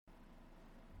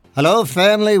Hello,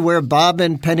 family. We're Bob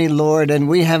and Penny Lord, and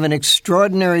we have an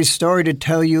extraordinary story to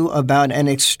tell you about an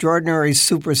extraordinary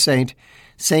super saint,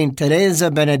 Saint Teresa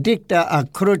Benedicta a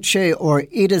Croce, or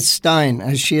Edith Stein,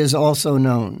 as she is also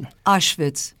known.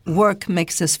 Auschwitz, work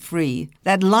makes us free.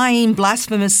 That lying,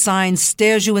 blasphemous sign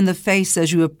stares you in the face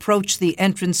as you approach the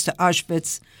entrance to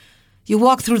Auschwitz. You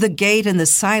walk through the gate and the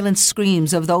silent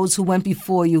screams of those who went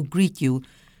before you greet you,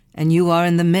 and you are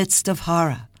in the midst of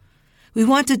horror. We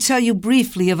want to tell you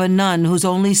briefly of a nun whose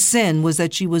only sin was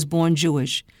that she was born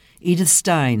Jewish. Edith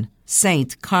Stein,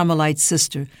 saint, Carmelite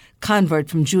sister, convert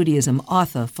from Judaism,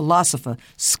 author, philosopher,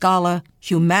 scholar,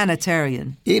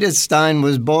 humanitarian. Edith Stein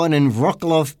was born in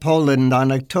Wrocław, Poland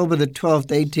on October the 12th,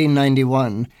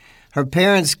 1891. Her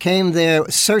parents came there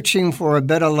searching for a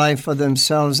better life for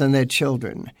themselves and their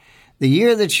children. The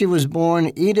year that she was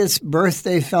born, Edith's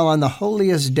birthday fell on the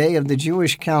holiest day of the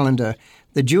Jewish calendar,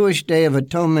 the Jewish Day of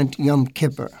Atonement, Yom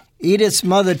Kippur. Edith's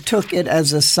mother took it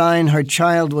as a sign her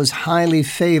child was highly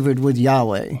favored with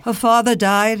Yahweh. Her father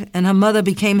died, and her mother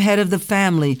became head of the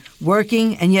family,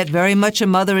 working and yet very much a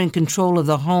mother in control of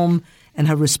the home and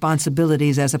her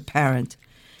responsibilities as a parent.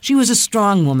 She was a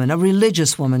strong woman, a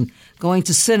religious woman, going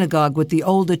to synagogue with the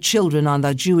older children on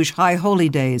the Jewish high holy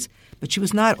days, but she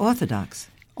was not Orthodox.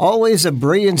 Always a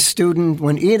brilliant student,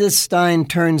 when Edith Stein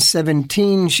turned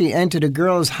 17, she entered a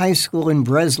girls' high school in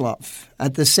Breslau.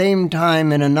 At the same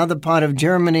time, in another part of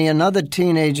Germany, another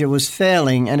teenager was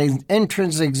failing an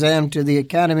entrance exam to the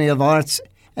Academy of Arts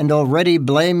and already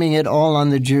blaming it all on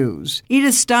the Jews.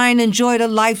 Edith Stein enjoyed a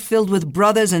life filled with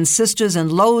brothers and sisters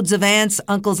and loads of aunts,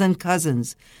 uncles, and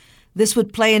cousins. This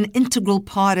would play an integral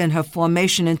part in her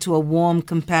formation into a warm,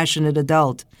 compassionate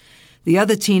adult. The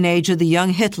other teenager, the young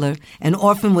Hitler, an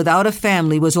orphan without a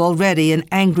family, was already an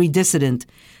angry dissident.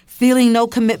 Feeling no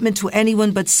commitment to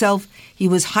anyone but self, he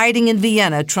was hiding in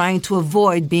Vienna, trying to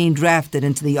avoid being drafted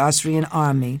into the Austrian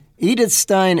army. Edith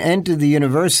Stein entered the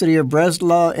University of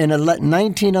Breslau in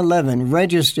 1911,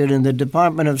 registered in the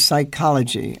Department of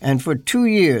Psychology, and for 2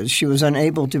 years she was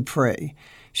unable to pray.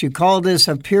 She called this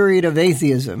a period of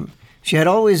atheism. She had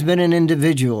always been an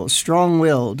individual,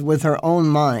 strong-willed, with her own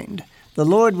mind. The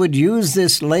Lord would use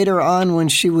this later on when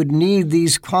she would need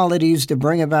these qualities to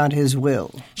bring about His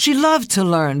will. She loved to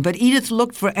learn, but Edith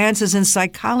looked for answers in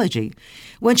psychology.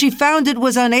 When she found it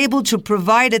was unable to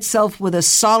provide itself with a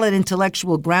solid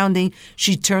intellectual grounding,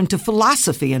 she turned to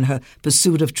philosophy in her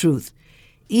pursuit of truth.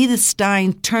 Edith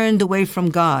Stein turned away from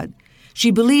God. She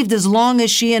believed as long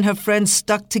as she and her friends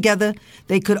stuck together,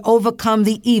 they could overcome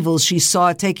the evils she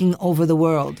saw taking over the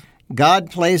world.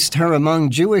 God placed her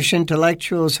among Jewish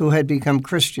intellectuals who had become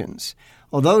Christians.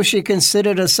 Although she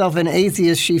considered herself an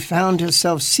atheist, she found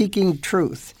herself seeking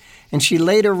truth. And she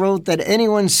later wrote that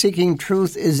anyone seeking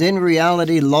truth is in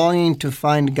reality longing to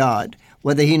find God,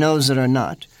 whether he knows it or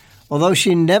not. Although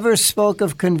she never spoke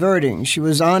of converting, she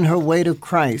was on her way to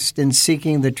Christ in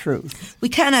seeking the truth. We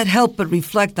cannot help but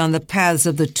reflect on the paths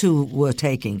of the two were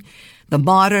taking, the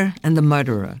martyr and the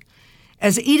murderer.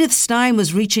 As Edith Stein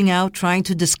was reaching out, trying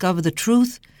to discover the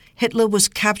truth, Hitler was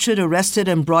captured, arrested,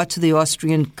 and brought to the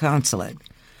Austrian consulate.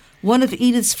 One of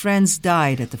Edith's friends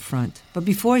died at the front, but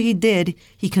before he did,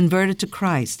 he converted to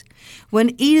Christ.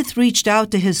 When Edith reached out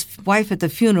to his wife at the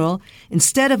funeral,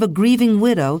 instead of a grieving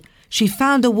widow, she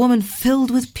found a woman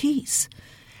filled with peace.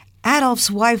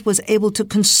 Adolf's wife was able to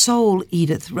console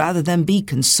Edith rather than be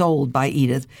consoled by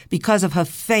Edith because of her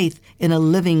faith in a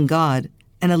living God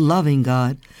and a loving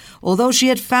God. Although she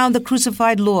had found the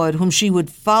crucified Lord whom she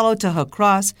would follow to her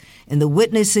cross, in the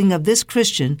witnessing of this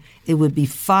Christian, it would be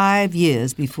 5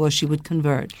 years before she would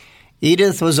convert.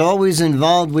 Edith was always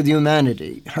involved with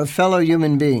humanity, her fellow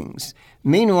human beings.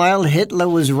 Meanwhile, Hitler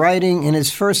was writing in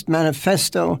his first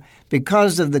manifesto,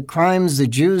 because of the crimes the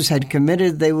Jews had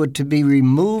committed, they were to be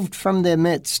removed from their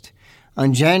midst.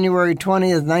 On January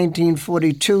 20th,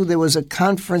 1942, there was a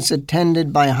conference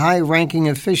attended by high-ranking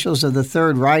officials of the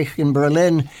Third Reich in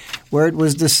Berlin, where it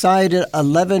was decided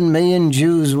 11 million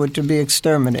Jews were to be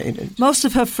exterminated. Most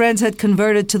of her friends had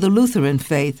converted to the Lutheran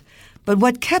faith, but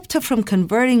what kept her from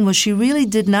converting was she really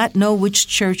did not know which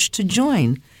church to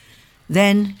join.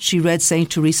 Then she read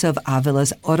St. Teresa of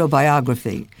Avila's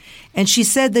autobiography, and she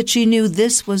said that she knew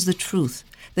this was the truth.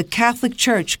 The Catholic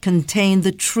Church contained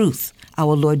the truth,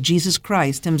 our Lord Jesus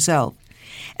Christ himself.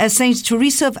 As St.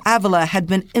 Teresa of Avila had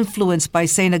been influenced by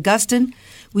St. Augustine,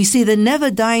 we see the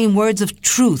never-dying words of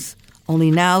truth,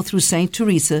 only now through St.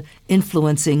 Teresa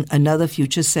influencing another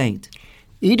future saint.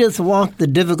 Edith walked the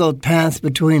difficult path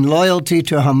between loyalty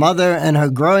to her mother and her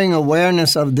growing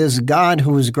awareness of this God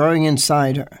who was growing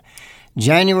inside her.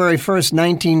 January 1st,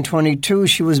 1922,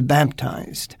 she was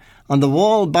baptized. On the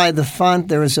wall by the font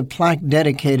there is a plaque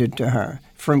dedicated to her,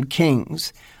 from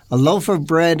Kings. A loaf of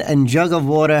bread and jug of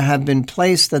water have been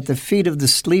placed at the feet of the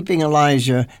sleeping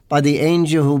Elijah by the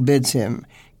angel who bids him,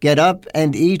 "Get up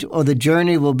and eat, or the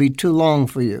journey will be too long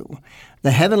for you."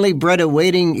 The heavenly bread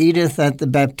awaiting Edith at the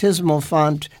baptismal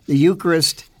font, the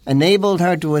Eucharist, enabled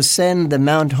her to ascend the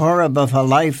Mount Horeb of her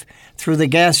life through the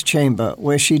gas chamber,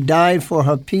 where she died for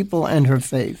her people and her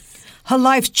faith. Her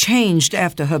life changed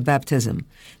after her baptism.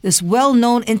 This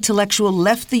well-known intellectual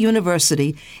left the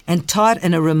university and taught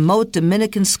in a remote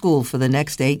Dominican school for the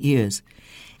next 8 years.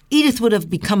 Edith would have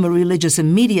become a religious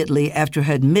immediately after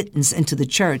her admittance into the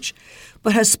church,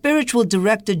 but her spiritual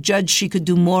director judged she could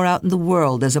do more out in the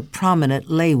world as a prominent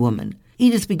laywoman.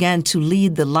 Edith began to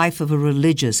lead the life of a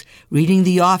religious, reading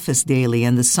the office daily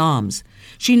and the Psalms.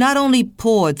 She not only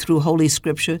pored through Holy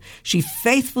Scripture, she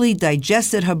faithfully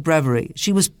digested her breviary.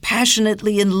 She was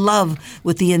passionately in love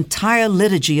with the entire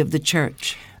liturgy of the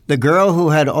church. The girl who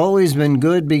had always been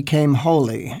good became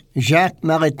holy. Jacques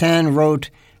Maritain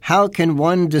wrote, "How can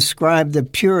one describe the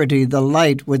purity, the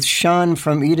light which shone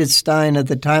from Edith Stein at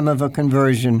the time of her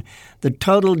conversion, the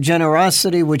total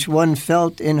generosity which one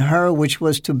felt in her which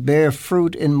was to bear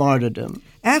fruit in martyrdom?"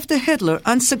 After Hitler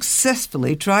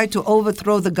unsuccessfully tried to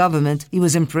overthrow the government, he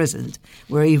was imprisoned,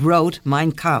 where he wrote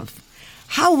Mein Kampf.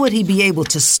 How would he be able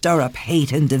to stir up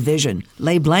hate and division,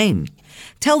 lay blame?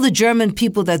 Tell the German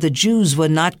people that the Jews were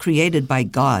not created by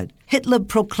God. Hitler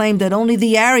proclaimed that only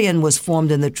the Aryan was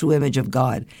formed in the true image of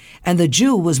God, and the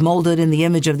Jew was molded in the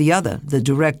image of the other, the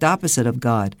direct opposite of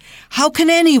God. How can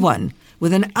anyone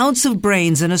with an ounce of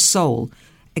brains and a soul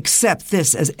accept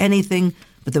this as anything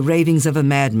but the ravings of a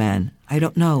madman? I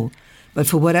don't know. But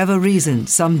for whatever reason,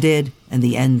 some did, and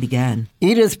the end began.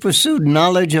 Edith pursued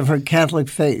knowledge of her Catholic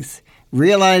faith,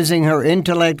 realizing her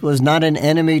intellect was not an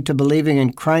enemy to believing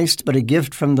in Christ, but a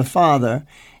gift from the Father.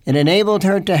 It enabled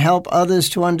her to help others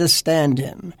to understand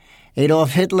him.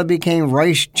 Adolf Hitler became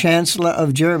Reich Chancellor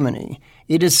of Germany.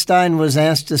 Edith Stein was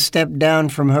asked to step down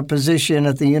from her position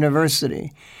at the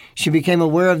university. She became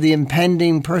aware of the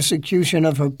impending persecution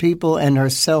of her people and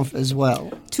herself as well.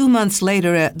 2 months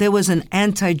later, there was an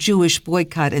anti-Jewish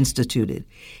boycott instituted.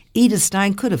 Edith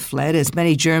Stein could have fled, as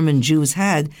many German Jews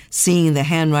had, seeing the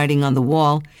handwriting on the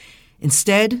wall.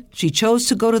 Instead, she chose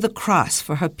to go to the cross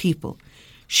for her people.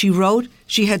 She wrote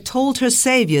she had told her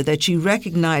Savior that she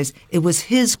recognized it was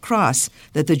his cross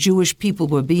that the Jewish people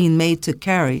were being made to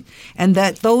carry, and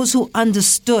that those who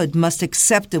understood must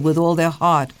accept it with all their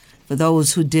heart for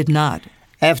those who did not.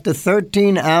 After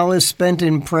 13 hours spent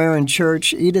in prayer in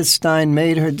church, Edith Stein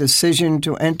made her decision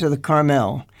to enter the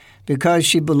Carmel, because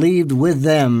she believed with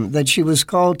them that she was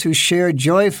called to share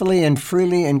joyfully and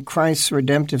freely in Christ's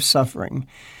redemptive suffering.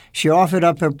 She offered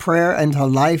up her prayer and her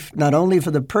life not only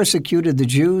for the persecuted, the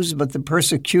Jews, but the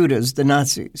persecutors, the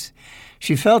Nazis.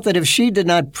 She felt that if she did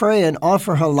not pray and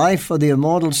offer her life for the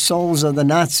immortal souls of the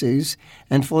Nazis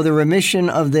and for the remission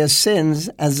of their sins,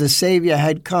 as the Savior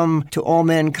had come to all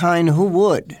mankind, who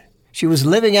would? She was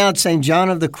living out St. John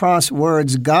of the Cross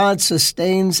words, "God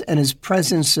sustains and is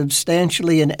present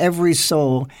substantially in every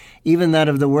soul, even that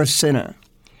of the worst sinner."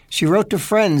 She wrote to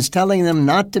friends, telling them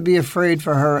not to be afraid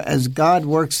for her, as God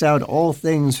works out all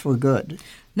things for good.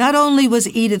 Not only was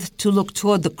Edith to look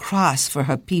toward the cross for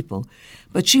her people,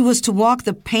 but she was to walk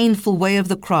the painful way of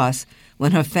the cross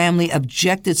when her family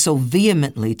objected so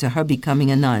vehemently to her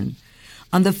becoming a nun.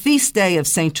 On the feast day of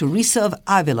St. Teresa of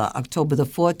Avila, October the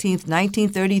 14th,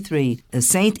 1933,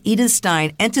 St. Edith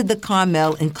Stein entered the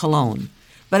Carmel in Cologne.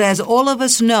 But as all of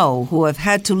us know who have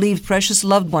had to leave precious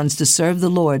loved ones to serve the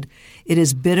Lord, it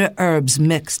is bitter herbs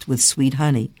mixed with sweet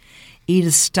honey.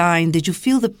 Edith Stein, did you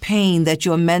feel the pain that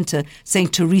your mentor,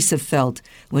 St. Teresa, felt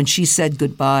when she said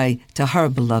goodbye to her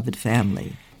beloved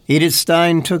family? Edith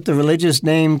Stein took the religious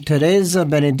name Teresa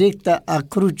Benedicta a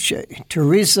Croce,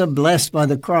 Teresa blessed by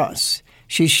the cross.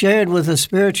 She shared with her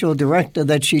spiritual director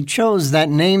that she chose that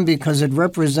name because it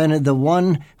represented the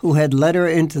one who had led her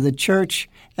into the church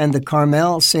and the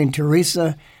Carmel, St.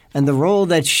 Teresa, and the role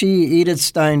that she, Edith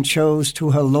Stein, chose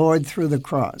to her Lord through the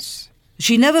cross.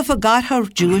 She never forgot her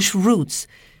Jewish roots.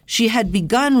 She had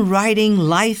begun writing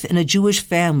life in a Jewish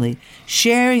family,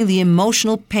 sharing the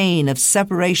emotional pain of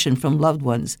separation from loved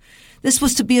ones. This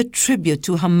was to be a tribute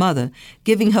to her mother,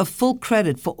 giving her full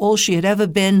credit for all she had ever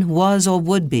been, was, or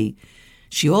would be.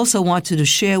 She also wanted to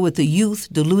share with the youth,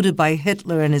 deluded by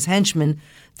Hitler and his henchmen,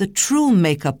 the true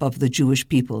makeup of the Jewish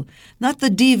people, not the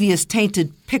devious,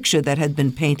 tainted picture that had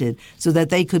been painted so that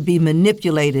they could be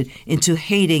manipulated into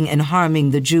hating and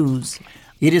harming the Jews.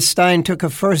 Edith Stein took her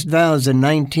first vows in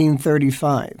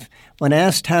 1935. When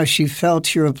asked how she felt,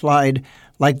 she replied,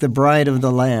 "Like the bride of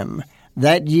the Lamb."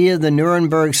 That year, the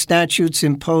Nuremberg statutes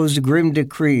imposed grim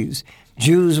decrees.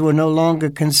 Jews were no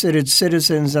longer considered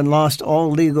citizens and lost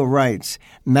all legal rights.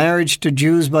 Marriage to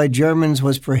Jews by Germans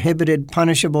was prohibited,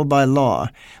 punishable by law.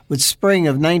 With spring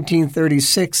of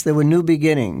 1936, there were new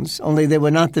beginnings, only they were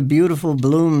not the beautiful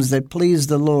blooms that pleased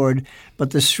the Lord,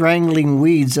 but the strangling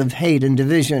weeds of hate and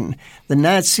division. The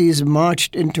Nazis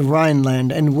marched into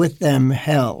Rhineland, and with them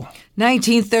hell.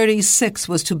 1936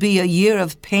 was to be a year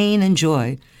of pain and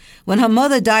joy. When her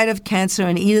mother died of cancer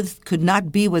and Edith could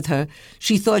not be with her,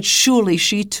 she thought surely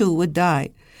she too would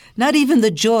die. Not even the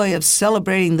joy of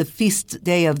celebrating the feast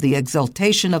day of the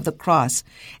exaltation of the cross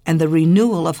and the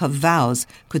renewal of her vows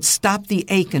could stop the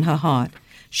ache in her heart.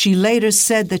 She later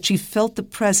said that she felt the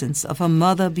presence of her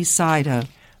mother beside her.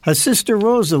 Her sister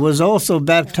Rosa was also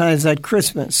baptized at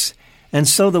Christmas, and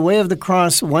so the way of the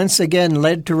cross once again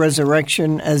led to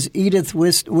resurrection as Edith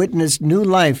witnessed new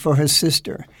life for her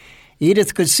sister.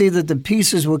 Edith could see that the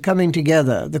pieces were coming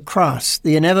together, the cross,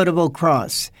 the inevitable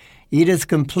cross. Edith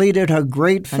completed her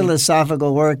great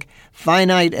philosophical work,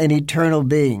 Finite and Eternal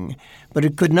Being, but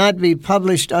it could not be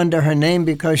published under her name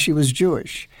because she was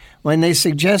Jewish. When they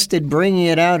suggested bringing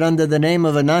it out under the name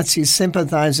of a Nazi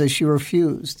sympathizer, she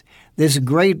refused. This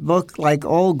great book, like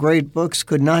all great books,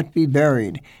 could not be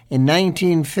buried. In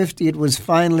 1950, it was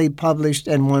finally published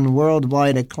and won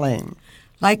worldwide acclaim.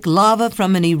 Like lava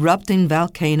from an erupting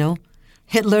volcano,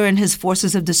 Hitler and his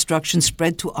forces of destruction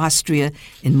spread to Austria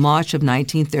in March of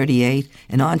 1938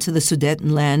 and on to the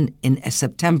Sudetenland in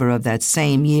September of that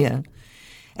same year.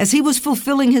 As he was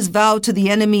fulfilling his vow to the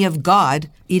enemy of God,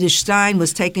 Edith Stein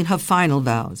was taking her final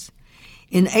vows.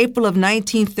 In April of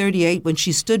 1938, when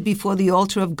she stood before the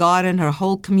altar of God and her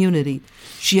whole community,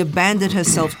 she abandoned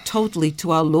herself totally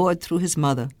to our Lord through his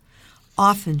mother.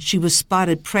 Often she was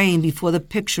spotted praying before the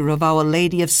picture of Our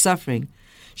Lady of Suffering.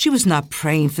 She was not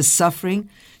praying for suffering.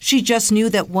 She just knew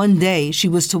that one day she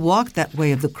was to walk that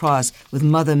way of the cross with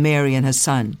Mother Mary and her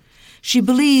son. She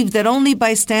believed that only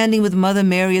by standing with Mother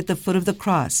Mary at the foot of the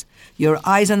cross, your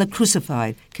eyes on the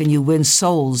crucified, can you win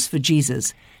souls for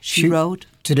Jesus. She wrote,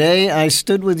 "Today I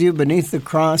stood with you beneath the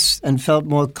cross and felt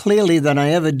more clearly than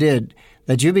I ever did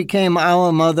that you became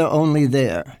our mother only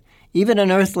there. Even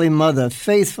an earthly mother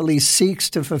faithfully seeks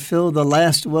to fulfill the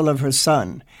last will of her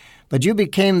son. But you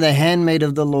became the handmaid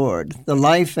of the Lord. The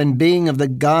life and being of the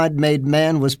God-made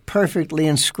man was perfectly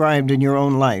inscribed in your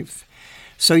own life.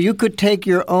 So you could take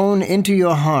your own into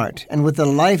your heart, and with the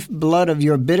lifeblood of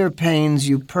your bitter pains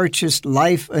you purchased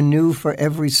life anew for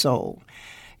every soul.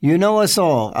 You know us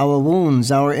all, our wounds,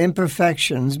 our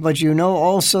imperfections, but you know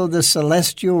also the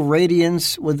celestial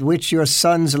radiance with which your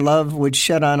Son's love would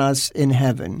shed on us in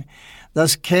heaven.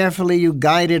 Thus carefully you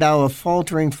guided our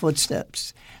faltering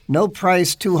footsteps. No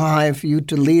price too high for you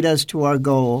to lead us to our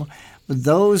goal, but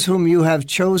those whom you have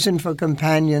chosen for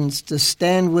companions to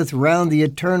stand with round the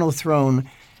eternal throne,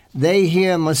 they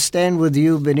here must stand with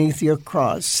you beneath your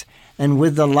cross, and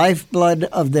with the lifeblood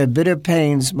of their bitter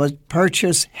pains must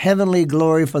purchase heavenly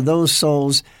glory for those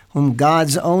souls whom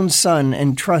God's own Son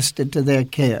entrusted to their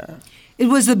care." It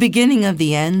was the beginning of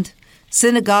the end.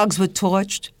 Synagogues were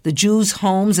torched, the Jews'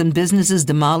 homes and businesses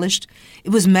demolished. It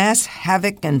was mass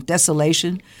havoc and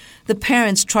desolation. The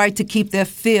parents tried to keep their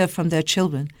fear from their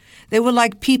children. They were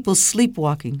like people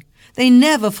sleepwalking. They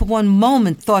never for one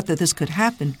moment thought that this could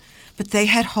happen, but they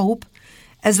had hope.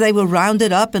 As they were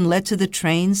rounded up and led to the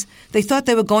trains, they thought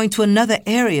they were going to another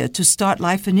area to start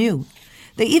life anew.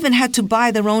 They even had to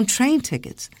buy their own train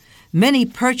tickets. Many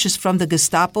purchased from the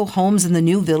Gestapo homes in the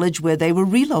new village where they were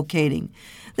relocating.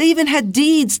 They even had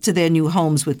deeds to their new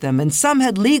homes with them, and some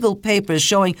had legal papers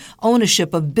showing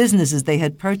ownership of businesses they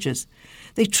had purchased.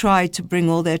 They tried to bring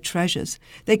all their treasures.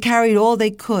 They carried all they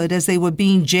could as they were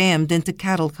being jammed into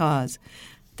cattle cars.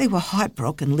 They were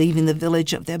heartbroken leaving the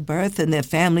village of their birth and their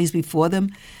families before them,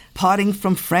 parting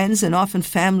from friends and often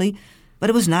family, but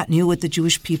it was not new with the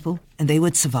Jewish people, and they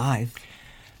would survive.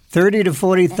 30,000 to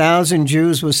 40,000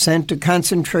 Jews were sent to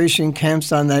concentration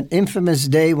camps on that infamous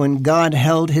day when God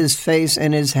held his face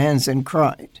in his hands and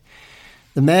cried.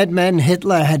 The madman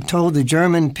Hitler had told the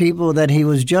German people that he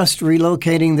was just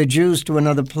relocating the Jews to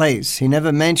another place. He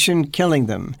never mentioned killing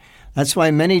them. That's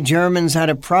why many Germans had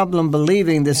a problem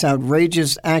believing this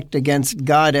outrageous act against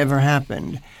God ever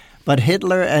happened. But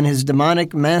Hitler and his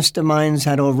demonic masterminds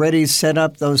had already set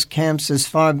up those camps as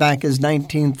far back as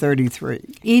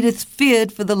 1933. Edith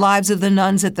feared for the lives of the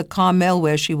nuns at the Carmel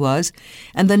where she was,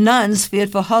 and the nuns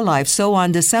feared for her life. So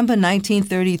on December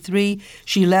 1933,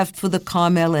 she left for the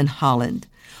Carmel in Holland.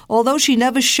 Although she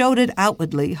never showed it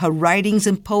outwardly, her writings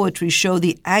and poetry show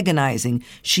the agonizing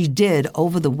she did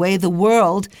over the way the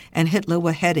world and Hitler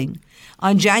were heading.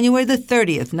 On January the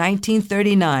 30th,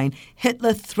 1939,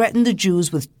 Hitler threatened the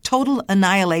Jews with total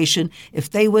annihilation if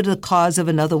they were the cause of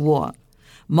another war.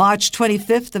 March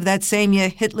 25th of that same year,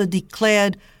 Hitler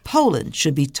declared Poland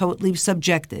should be totally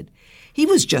subjected. He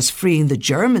was just freeing the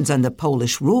Germans under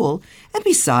Polish rule, and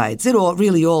besides, it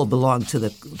really all belonged to the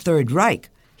Third Reich.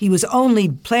 He was only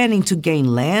planning to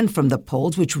gain land from the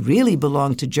Poles, which really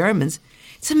belonged to Germans.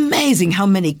 It's amazing how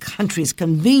many countries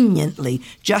conveniently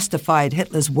justified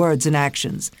Hitler's words and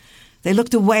actions. They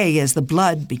looked away as the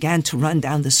blood began to run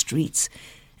down the streets,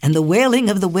 and the wailing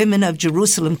of the women of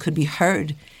Jerusalem could be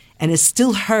heard, and is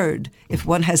still heard if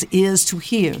one has ears to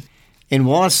hear. In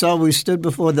Warsaw, we stood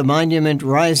before the monument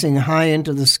rising high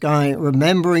into the sky,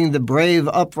 remembering the brave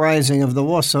uprising of the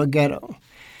Warsaw Ghetto.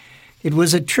 It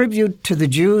was a tribute to the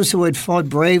Jews who had fought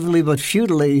bravely but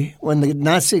futilely when the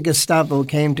Nazi Gestapo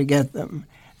came to get them.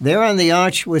 There on the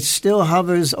arch, which still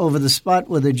hovers over the spot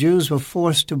where the Jews were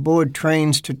forced to board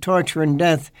trains to torture and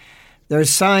death, their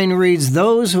sign reads,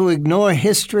 "Those who ignore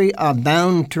history are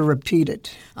bound to repeat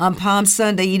it." On Palm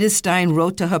Sunday, Edith Stein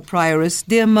wrote to her prioress,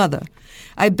 "Dear Mother,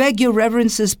 I beg your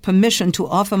reverence's permission to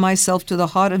offer myself to the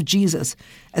heart of Jesus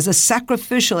as a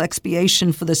sacrificial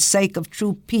expiation for the sake of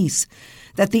true peace,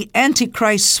 that the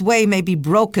Antichrist's sway may be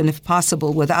broken, if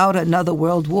possible, without another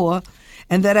world war,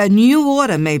 and that a new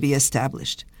order may be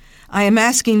established. I am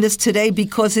asking this today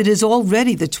because it is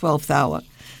already the 12th hour.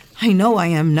 I know I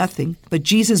am nothing, but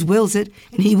Jesus wills it,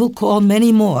 and he will call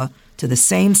many more to the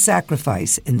same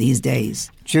sacrifice in these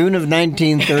days." June of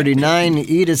 1939,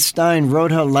 Edith Stein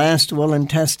wrote her last will and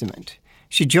testament.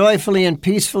 She joyfully and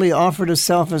peacefully offered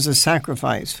herself as a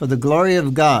sacrifice for the glory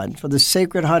of God, for the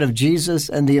Sacred Heart of Jesus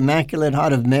and the Immaculate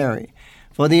Heart of Mary,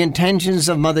 for the intentions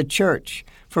of Mother Church,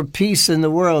 for peace in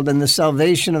the world and the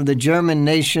salvation of the German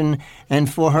nation, and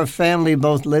for her family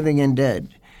both living and dead.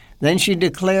 Then she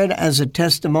declared as a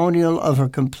testimonial of her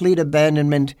complete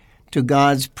abandonment to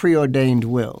God's preordained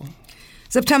will.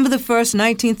 September the 1st,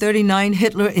 1939,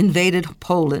 Hitler invaded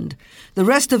Poland. The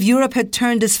rest of Europe had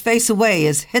turned its face away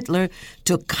as Hitler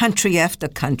took country after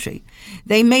country.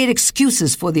 They made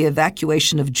excuses for the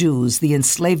evacuation of Jews, the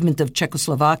enslavement of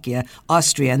Czechoslovakia,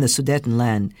 Austria, and the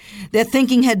Sudetenland. Their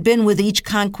thinking had been with each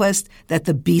conquest that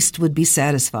the beast would be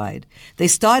satisfied. They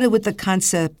started with the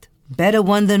concept, better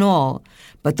one than all,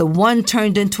 but the one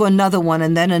turned into another one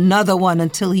and then another one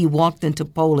until he walked into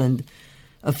Poland.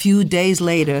 A few days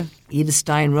later, Edith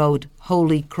Stein wrote,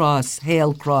 "Holy Cross,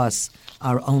 Hail Cross,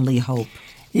 our only hope."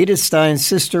 Edith Stein's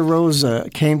sister Rosa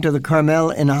came to the Carmel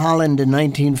in Holland in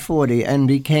 1940 and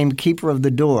became keeper of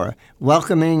the door,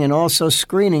 welcoming and also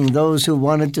screening those who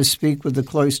wanted to speak with the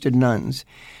cloistered nuns.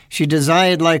 She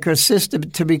desired, like her sister,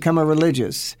 to become a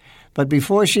religious. But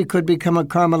before she could become a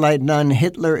Carmelite nun,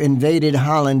 Hitler invaded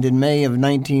Holland in May of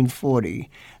 1940.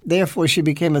 Therefore, she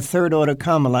became a third-order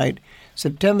Carmelite.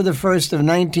 September the 1st of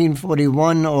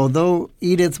 1941, although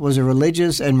Edith was a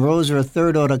religious and Rosa a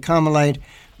third-order Carmelite,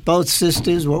 both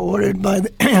sisters were ordered by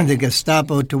the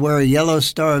Gestapo to wear a yellow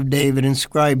Star of David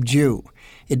inscribed Jew.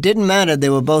 It didn't matter, they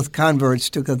were both converts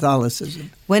to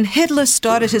Catholicism. When Hitler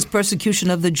started his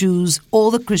persecution of the Jews,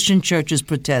 all the Christian churches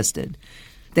protested.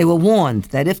 They were warned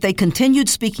that if they continued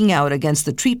speaking out against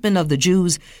the treatment of the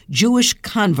Jews, Jewish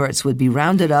converts would be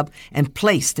rounded up and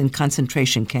placed in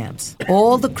concentration camps.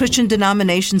 All the Christian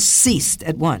denominations ceased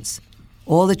at once.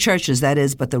 All the churches, that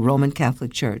is, but the Roman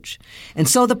Catholic Church. And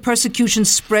so the persecution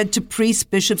spread to priests,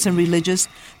 bishops, and religious,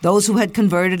 those who had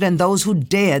converted and those who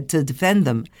dared to defend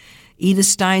them. Edith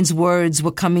Stein's words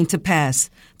were coming to pass.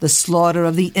 The slaughter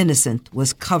of the innocent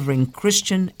was covering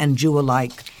Christian and Jew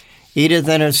alike. Edith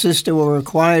and her sister were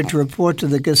required to report to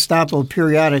the Gestapo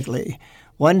periodically.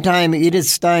 One time, Edith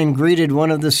Stein greeted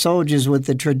one of the soldiers with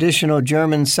the traditional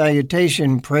German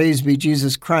salutation, "Praise be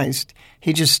Jesus Christ."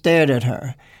 He just stared at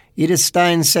her. Edith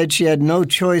Stein said she had no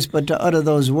choice but to utter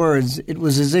those words. It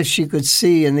was as if she could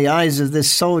see in the eyes of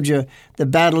this soldier the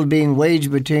battle being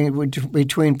waged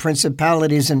between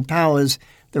principalities and powers,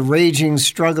 the raging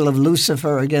struggle of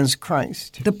Lucifer against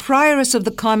Christ. The prioress of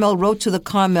the Carmel wrote to the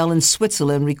Carmel in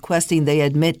Switzerland requesting they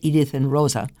admit Edith and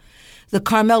Rosa. The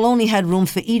Carmel only had room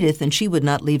for Edith, and she would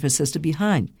not leave her sister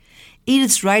behind.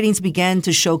 Edith's writings began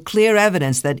to show clear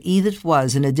evidence that Edith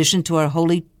was, in addition to her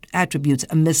holy attributes,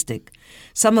 a mystic.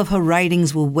 Some of her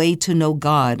writings were Way to Know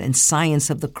God and Science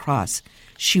of the Cross.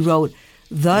 She wrote,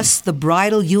 "Thus the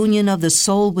bridal union of the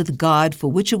soul with God,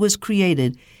 for which it was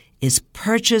created, is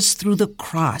purchased through the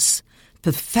cross,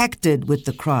 perfected with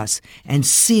the cross, and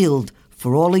sealed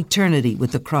for all eternity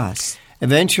with the cross."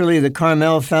 Eventually, the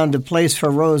Carmel found a place for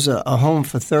Rosa, a home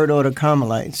for Third-Order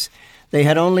Carmelites. They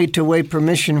had only to wait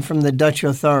permission from the Dutch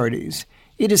authorities.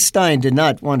 Edith Stein did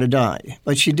not want to die,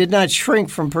 but she did not shrink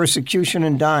from persecution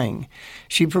and dying.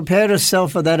 She prepared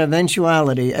herself for that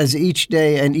eventuality as each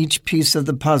day and each piece of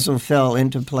the puzzle fell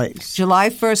into place. July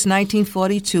 1st,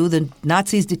 1942, the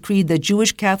Nazis decreed that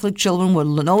Jewish Catholic children were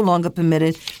no longer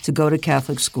permitted to go to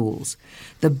Catholic schools.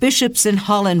 The bishops in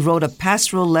Holland wrote a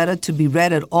pastoral letter to be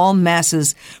read at all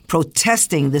masses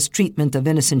protesting this treatment of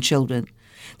innocent children.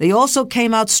 They also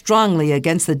came out strongly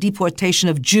against the deportation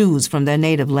of Jews from their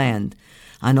native land.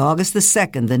 On August the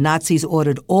 2nd, the Nazis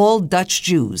ordered all Dutch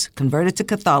Jews converted to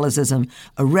Catholicism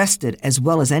arrested, as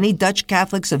well as any Dutch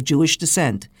Catholics of Jewish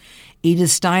descent. Edith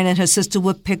Stein and her sister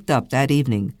were picked up that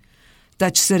evening.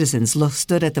 Dutch citizens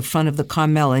stood at the front of the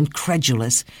Carmel,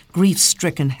 incredulous,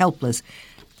 grief-stricken, helpless.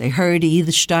 They heard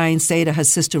Edith Stein say to her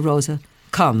sister Rosa,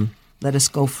 "Come, let us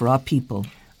go for our people."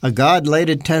 A guard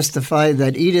later testified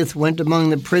that Edith went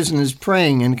among the prisoners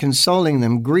praying and consoling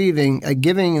them, grieving,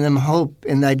 giving them hope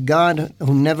in that God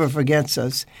who never forgets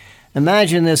us.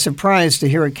 Imagine their surprise to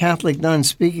hear a Catholic nun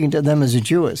speaking to them as a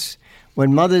Jewess.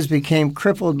 When mothers became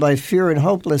crippled by fear and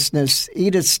hopelessness,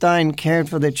 Edith Stein cared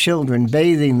for their children,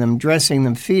 bathing them, dressing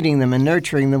them, feeding them, and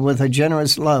nurturing them with her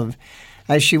generous love.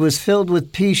 As she was filled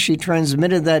with peace, she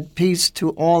transmitted that peace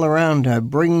to all around her,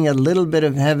 bringing a little bit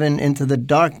of heaven into the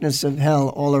darkness of hell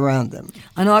all around them.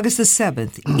 On August the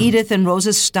 7th, Edith and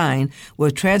Rosa Stein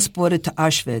were transported to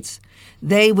Auschwitz.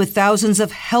 They, with thousands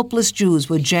of helpless Jews,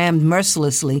 were jammed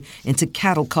mercilessly into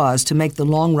cattle cars to make the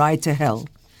long ride to hell.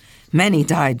 Many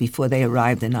died before they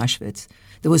arrived in Auschwitz.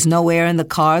 There was no air in the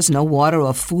cars, no water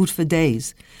or food for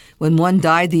days. When one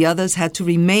died, the others had to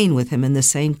remain with him in the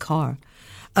same car.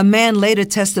 A man later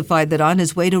testified that on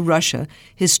his way to Russia,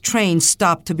 his train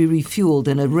stopped to be refueled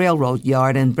in a railroad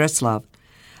yard in Breslov.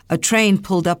 A train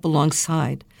pulled up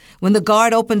alongside. When the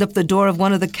guard opened up the door of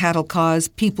one of the cattle cars,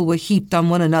 people were heaped on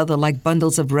one another like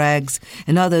bundles of rags,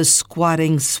 and others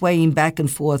squatting, swaying back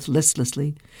and forth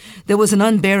listlessly. There was an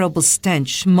unbearable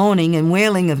stench. Moaning and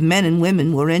wailing of men and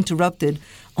women were interrupted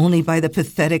only by the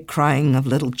pathetic crying of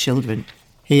little children.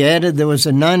 He added there was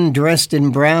a nun dressed in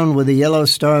brown with a yellow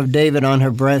Star of David on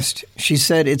her breast. She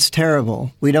said, "It's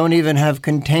terrible. We don't even have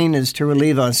containers to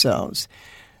relieve ourselves."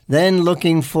 Then,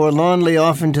 looking forlornly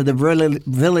off into the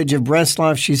village of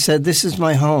Breslov, she said, "This is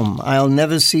my home. I'll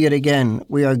never see it again.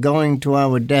 We are going to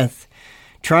our death."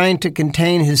 Trying to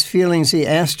contain his feelings, he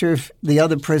asked her if the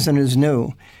other prisoners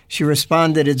knew. She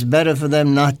responded, "It's better for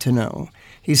them not to know."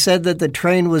 He said that the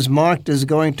train was marked as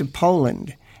going to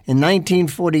Poland. In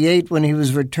 1948, when he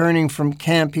was returning from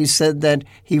camp, he said that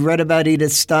he read about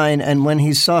Edith Stein, and when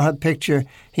he saw her picture,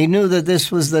 he knew that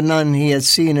this was the nun he had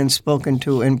seen and spoken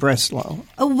to in Breslau.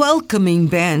 A welcoming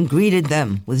band greeted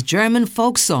them with German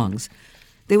folk songs.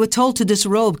 They were told to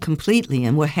disrobe completely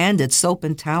and were handed soap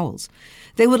and towels.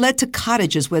 They were led to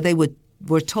cottages where they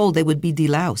were told they would be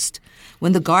deloused.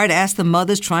 When the guard asked the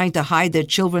mothers trying to hide their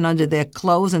children under their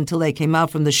clothes until they came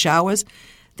out from the showers,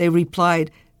 they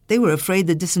replied, they were afraid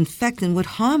the disinfectant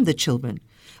would harm the children.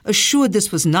 Assured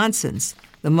this was nonsense,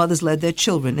 the mothers led their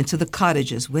children into the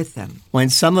cottages with them. When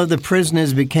some of the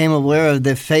prisoners became aware of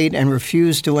their fate and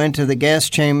refused to enter the gas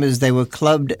chambers, they were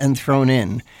clubbed and thrown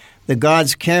in. The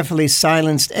guards carefully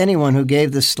silenced anyone who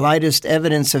gave the slightest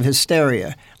evidence of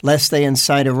hysteria, lest they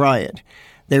incite a riot.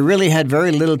 They really had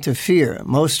very little to fear.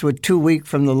 Most were too weak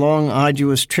from the long,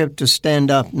 arduous trip to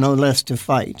stand up, no less to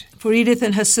fight. For Edith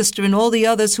and her sister and all the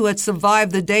others who had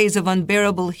survived the days of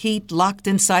unbearable heat locked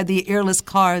inside the airless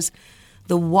cars,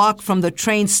 the walk from the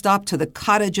train stop to the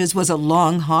cottages was a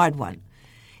long, hard one.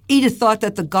 Edith thought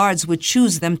that the guards would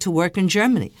choose them to work in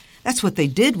Germany. That's what they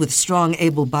did with strong,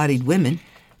 able-bodied women.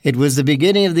 It was the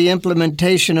beginning of the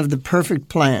implementation of the perfect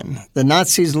plan. The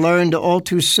Nazis learned all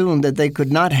too soon that they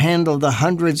could not handle the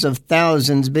hundreds of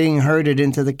thousands being herded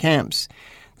into the camps.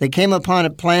 They came upon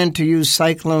a plan to use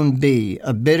Cyclone B,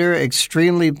 a bitter,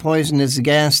 extremely poisonous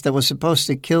gas that was supposed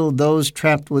to kill those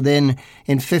trapped within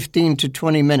in 15 to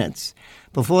 20 minutes.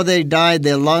 Before they died,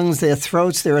 their lungs, their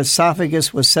throats, their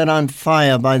esophagus was set on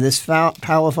fire by this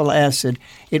powerful acid.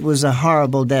 It was a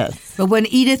horrible death. But when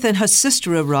Edith and her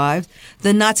sister arrived,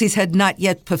 the Nazis had not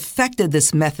yet perfected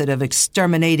this method of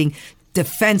exterminating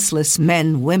defenseless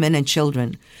men, women, and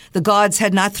children. The guards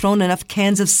had not thrown enough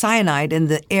cans of cyanide in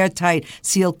the airtight,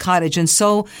 sealed cottage, and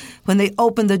so when they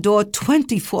opened the door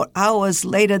 24 hours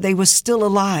later, they were still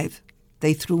alive.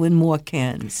 They threw in more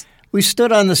cans. We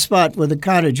stood on the spot where the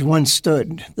cottage once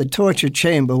stood, the torture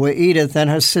chamber where Edith and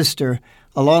her sister,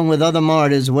 along with other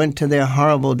martyrs, went to their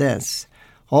horrible deaths.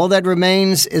 All that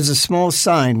remains is a small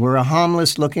sign where a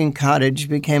harmless-looking cottage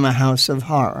became a house of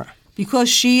horror. Because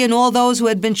she and all those who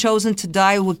had been chosen to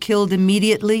die were killed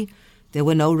immediately, there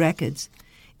were no records.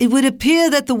 It would appear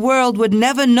that the world would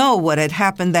never know what had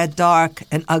happened that dark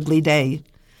and ugly day.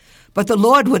 But the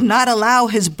Lord would not allow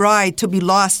his bride to be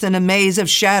lost in a maze of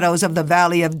shadows of the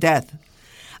valley of death.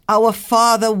 Our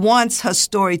Father wants her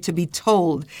story to be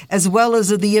told, as well as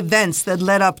the events that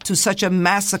led up to such a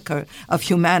massacre of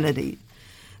humanity.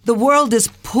 The world is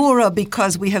poorer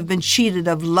because we have been cheated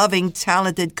of loving,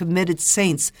 talented, committed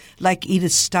saints like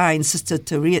Edith Stein, Sister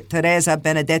Teresa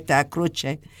Benedetta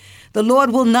Croce. The Lord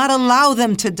will not allow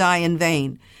them to die in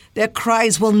vain. Their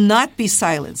cries will not be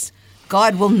silenced.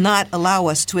 God will not allow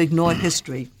us to ignore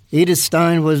history. Edith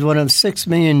Stein was one of 6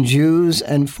 million Jews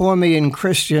and 4 million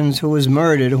Christians who were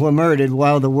murdered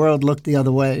while the world looked the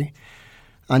other way.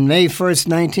 On May 1st,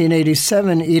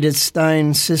 1987, Edith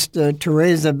Stein's sister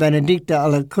Teresa Benedicta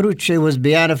alla Croce was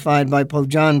beatified by Pope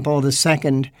John Paul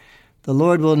II. The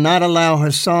Lord will not allow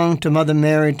her song to Mother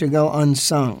Mary to go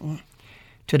unsung.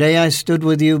 Today I stood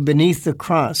with you beneath the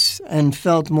cross and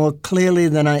felt more clearly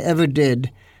than I ever did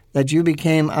that you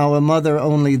became our mother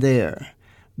only there.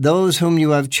 Those whom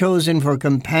you have chosen for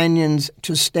companions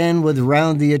to stand with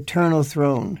round the eternal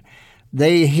throne,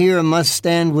 they here must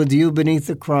stand with you beneath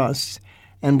the cross,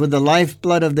 and with the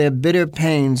lifeblood of their bitter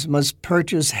pains must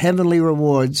purchase heavenly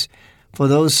rewards for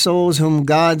those souls whom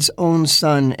God's own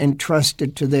Son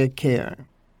entrusted to their care.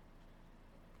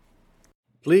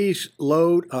 Please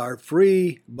load our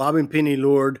free Bob and Penny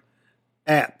Lord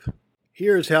app.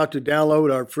 Here's how to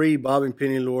download our free Bob and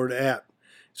Penny Lord app.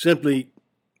 Simply,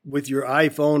 with your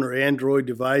iPhone or Android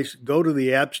device, go to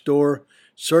the App Store,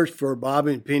 search for Bob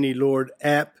and Penny Lord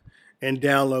app, and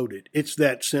download it. It's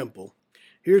that simple.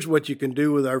 Here's what you can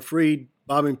do with our free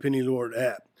Bob and Penny Lord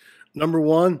app. Number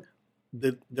one,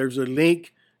 there's a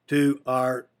link to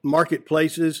our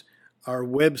marketplaces, our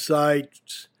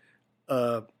websites,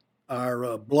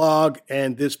 our blog,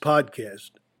 and this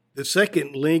podcast. The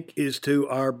second link is to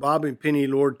our Bob and Penny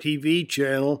Lord TV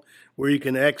channel, where you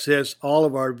can access all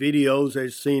of our videos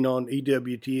as seen on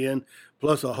EWTN,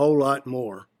 plus a whole lot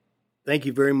more. Thank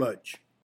you very much.